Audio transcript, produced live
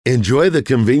Enjoy the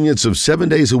convenience of 7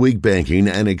 days a week banking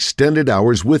and extended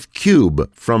hours with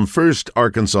Cube from First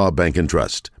Arkansas Bank and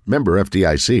Trust. Member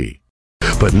FDIC.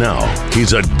 But now,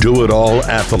 he's a do-it-all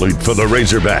athlete for the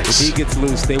Razorbacks. If he gets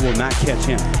loose, they will not catch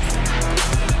him.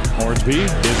 Hornsby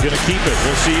is going to keep it.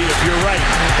 We'll see if you're right.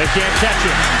 They can't catch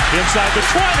him. Inside the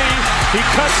 20. He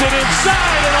cuts it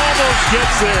inside and almost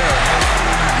gets there.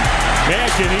 Man,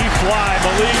 can he fly,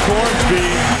 Malik Hornsby.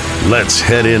 Let's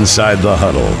head inside the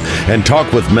huddle and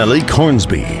talk with Malik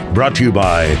Hornsby. Brought to you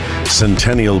by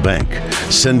Centennial Bank.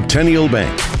 Centennial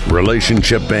Bank.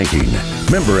 Relationship banking.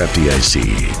 Member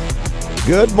FDIC.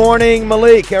 Good morning,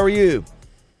 Malik. How are you?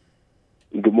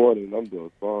 Good morning. I'm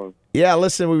doing fine. Yeah,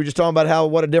 listen, we were just talking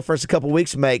about what a difference a couple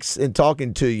weeks makes in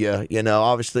talking to you. You know,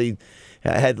 obviously, you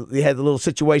had the little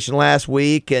situation last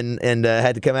week and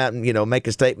had to come out and, make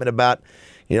a statement about,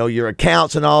 your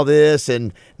accounts and all this,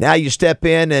 and now you step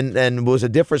in and was a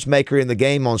difference maker in the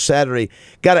game on Saturday.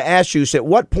 Got to ask you, so at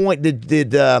what point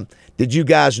did you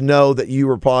guys know that you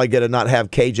were probably going to not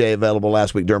have KJ available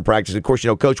last week during practice? Of course,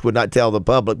 Coach would not tell the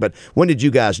public, but when did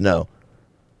you guys know?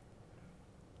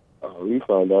 We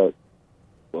found out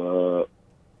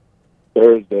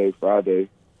Thursday, Friday,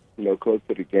 close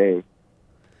to the game.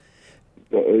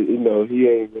 He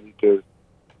ain't really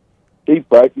he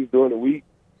practiced during the week,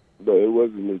 but it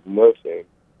wasn't as much, and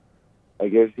I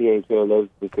guess he ain't telling us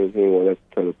because he didn't want us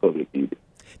to tell the public either.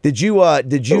 Did you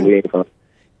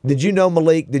know,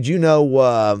 Malik? Did you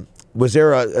know? Was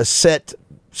there a set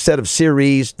of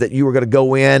series that you were going to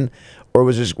go in, or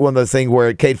was this one of the things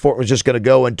where Cade Fort was just going to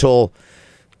go until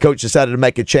Coach decided to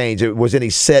make a change? Was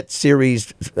any set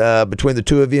series between the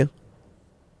two of you?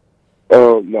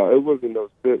 No, it wasn't no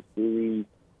set series.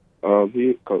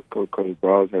 Coach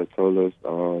Browns had told us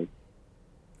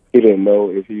he didn't know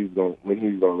if when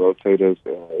he was gonna rotate us.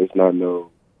 It's not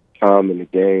no time in the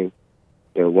game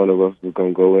that one of us was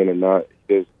gonna go in or not.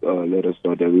 He just let us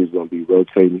know that we was gonna be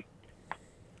rotating.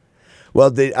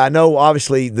 Well, I know,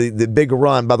 obviously, the big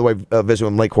run, by the way, visiting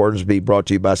with Malik Hornsby, brought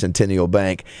to you by Centennial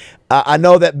Bank. I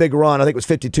know that big run, I think it was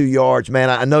 52 yards. Man,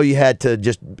 I know you had to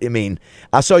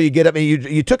I saw you get up, and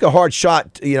you took a hard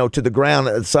shot, to the ground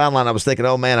at the sideline. I was thinking,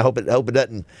 oh, man, I hope it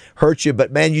doesn't hurt you.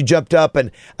 But, man, you jumped up,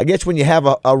 and I guess when you have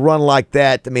a run like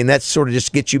that, that sort of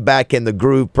just gets you back in the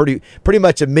groove pretty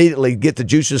much immediately, get the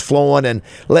juices flowing and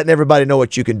letting everybody know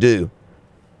what you can do.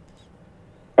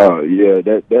 Yeah,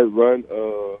 that run,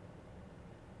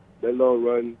 that long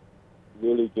run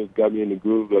really just got me in the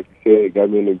groove, like you said.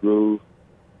 Got me in the groove.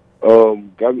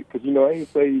 Got me because I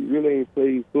ain't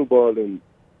played football in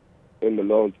a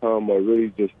long time. I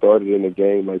really just started in a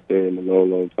game like that in a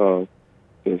long time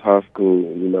since high school.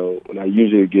 When I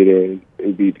usually get in,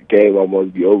 the game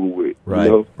almost be over with.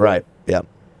 Right. Right. Yeah.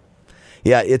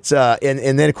 Yeah, it's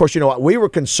and then of course we were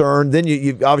concerned. Then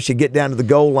you obviously get down to the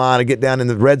goal line and get down in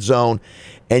the red zone,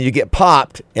 and you get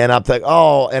popped. And I'm like,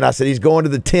 and I said he's going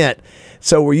to the tent.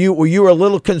 So were you a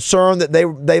little concerned that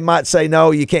they might say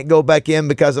no, you can't go back in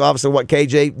because of obviously what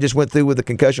KJ just went through with the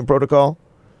concussion protocol?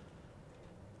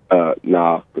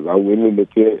 Nah, because I went in the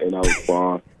tent and I was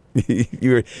fine.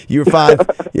 you were fine.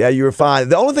 Yeah, you were fine.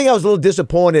 The only thing I was a little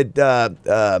disappointed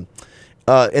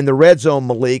in the red zone,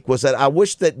 Malik, was that I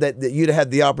wish that you'd had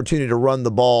the opportunity to run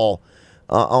the ball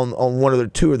on one of the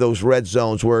two of those red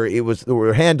zones where there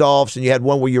were handoffs, and you had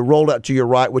one where you rolled out to your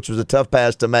right, which was a tough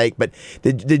pass to make. But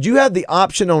did you have the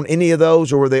option on any of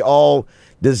those, or were they all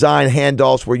designed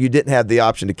handoffs where you didn't have the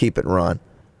option to keep it and run?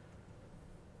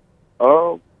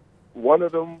 One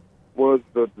of them was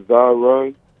the design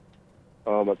run.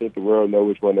 I think the world know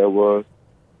which one that was.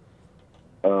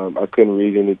 I couldn't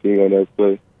read anything on that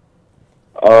play.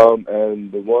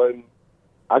 And the one,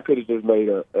 I could have just made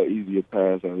an easier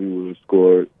pass and we would have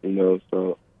scored,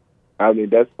 So,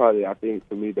 that's probably, I think,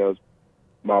 for me, that was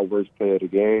my worst play of the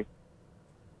game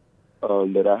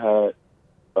that I had.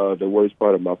 The worst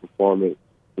part of my performance,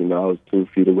 I was 2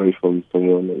 feet away from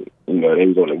someone, and, they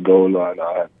was on the goal line. All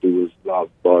I had to do was lob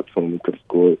the ball to him and could have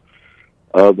scored.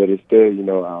 But instead,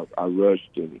 I rushed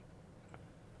and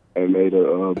made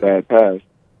a bad pass.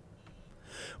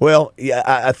 Well, yeah,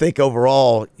 I think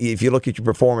overall, if you look at your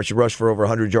performance, you rushed for over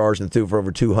 100 yards and threw for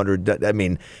over 200.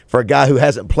 For a guy who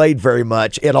hasn't played very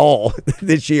much at all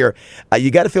this year, you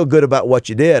got to feel good about what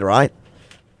you did, right?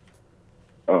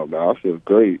 Oh, man, I feel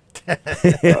great. I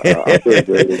feel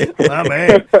great. My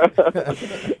man.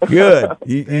 Good.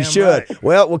 You should. Right.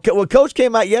 Well, Coach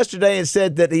came out yesterday and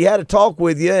said that he had a talk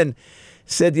with you and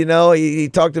said, he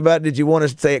talked about, did you want to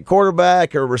stay at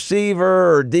quarterback or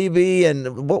receiver or DB?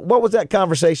 And what was that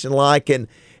conversation like? And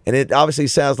it obviously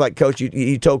sounds like, Coach,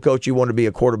 you told Coach you wanted to be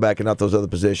a quarterback and not those other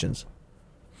positions.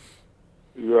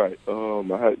 Right. I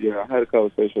had a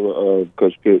conversation with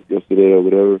Coach Pitt yesterday or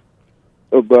whatever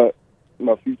about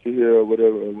my future here or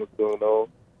whatever and what's going on.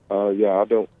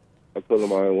 I told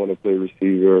him I didn't want to play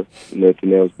receiver,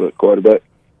 nothing else but quarterback.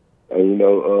 And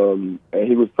and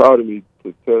he was proud of me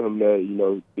to tell him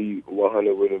that be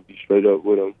 100 with him, be straight up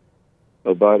with him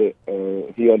about it.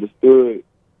 And he understood.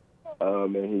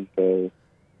 And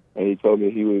he told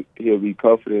me he'll be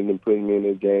confident in putting me in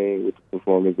the game with the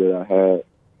performance that I had.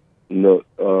 He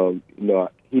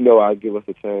I give us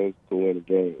a chance to win a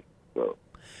game. So.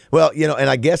 Well, and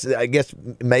I guess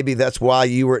maybe that's why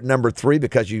you were at number 3,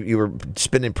 because you were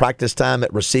spending practice time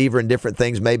at receiver and different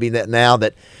things. Maybe that now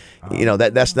that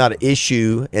that's not an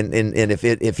issue, and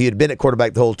if you had been at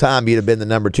quarterback the whole time, you'd have been the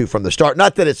number 2 from the start.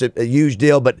 Not that it's a huge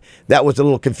deal, but that was a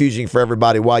little confusing for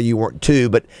everybody why you weren't 2.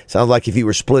 But it sounds like if you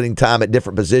were splitting time at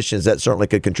different positions, that certainly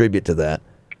could contribute to that.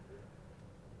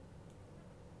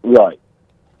 Right.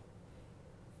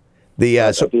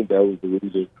 I think that was the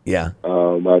reason. Yeah.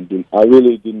 I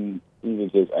really didn't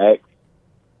even just ask.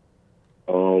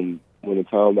 When the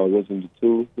time I went into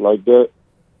 2 like that,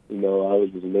 I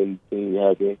was just letting the thing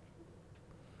happen.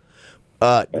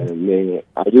 And then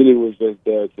I really was just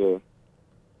there to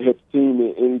help the team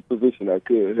in any position I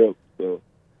could help. So.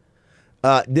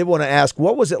 Did want to ask,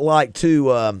 what was it like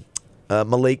to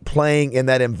Malik, playing in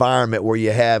that environment where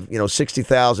you have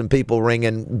 60,000 people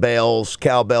ringing bells,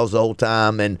 cowbells the whole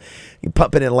time, and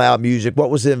pumping in loud music? What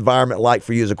was the environment like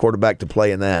for you as a quarterback to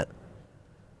play in that?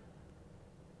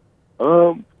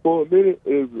 For a minute,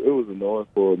 it was annoying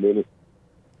for a minute,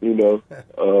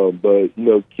 but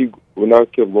when I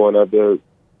kept going out there,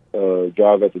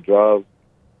 drive after drive,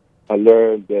 I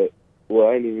learned that. Well,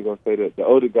 I ain't even gonna say that. The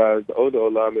older guys, the older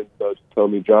linemen, just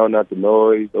told me drown out the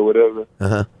noise or whatever.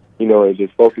 Uh-huh. And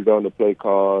just focus on the play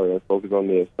call and focus on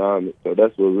the assignment. So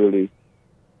that's what really,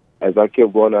 as I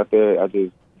kept going out there, I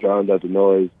just drowned out the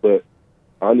noise. But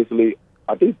honestly,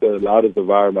 I think the loudest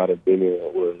environment I've been in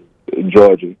was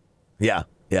Georgia. Yeah.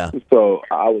 So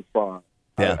I was fine.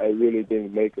 Yeah. I really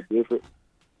didn't make a difference.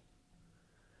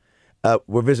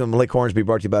 We're visiting Malik Hornsby,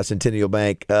 brought to you by Centennial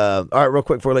Bank. All right, real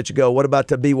quick before I let you go, what about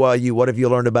the BYU? What have you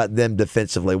learned about them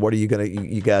defensively? What are you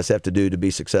guys have to do to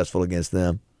be successful against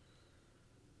them?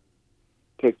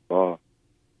 Catch the ball.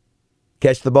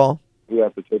 Catch the ball? We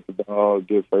have to take the ball,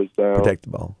 get first down. Protect the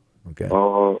ball. Okay.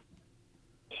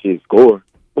 Score.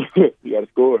 You got to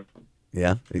score.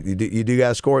 Yeah, you do got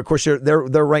to score. Of course, they're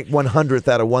ranked 100th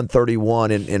out of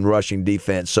 131 in rushing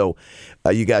defense. So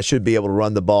you guys should be able to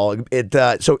run the ball.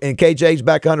 So and KJ's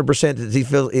back 100%. Does he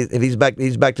feel if he's back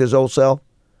to his old self?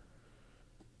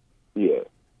 Yeah.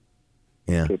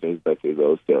 Yeah. KJ's back to his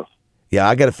old self. Yeah,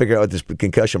 I got to figure out what this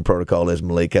concussion protocol is,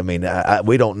 Malik. I mean,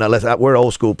 we don't know. We're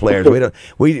old school players. We don't.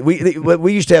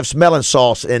 We used to have smelling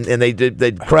sauce, and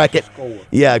they'd crack it.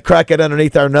 Yeah, crack it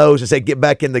underneath our nose and say, "Get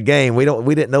back in the game." We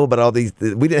didn't know about all these.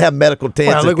 We didn't have medical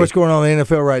tents. Well, look what's going on in the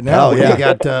NFL right now. Oh, yeah. You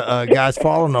got guys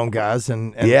falling on guys,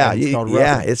 and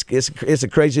it's a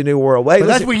crazy new world. Wait, but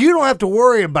that's where you don't have to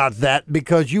worry about that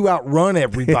because you outrun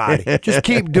everybody. Just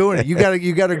keep doing it. You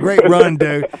got a great run,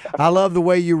 dude. I love the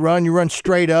way you run. You run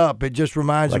straight up. It just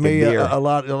reminds me a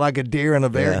lot like a deer and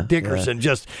a Eric Dickerson,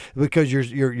 just because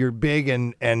you're big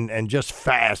and just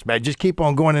fast, man. Just keep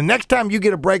on going. And next time you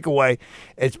get a breakaway,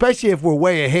 especially if we're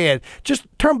way ahead, just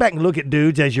turn back and look at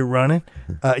dudes as you're running.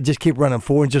 Just keep running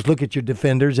forward and just look at your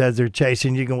defenders as they're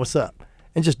chasing you. Go, what's up?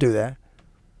 And just do that.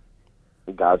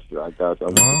 I got you. I'm going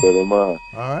to keep that in mind.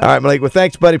 All right, Malik. Well,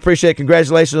 thanks, buddy. Appreciate it.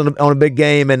 Congratulations on a big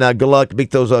game, and good luck to beat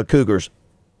those Cougars.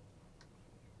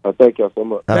 Thank y'all so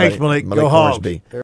much. Thanks, Malik. Go Hogs.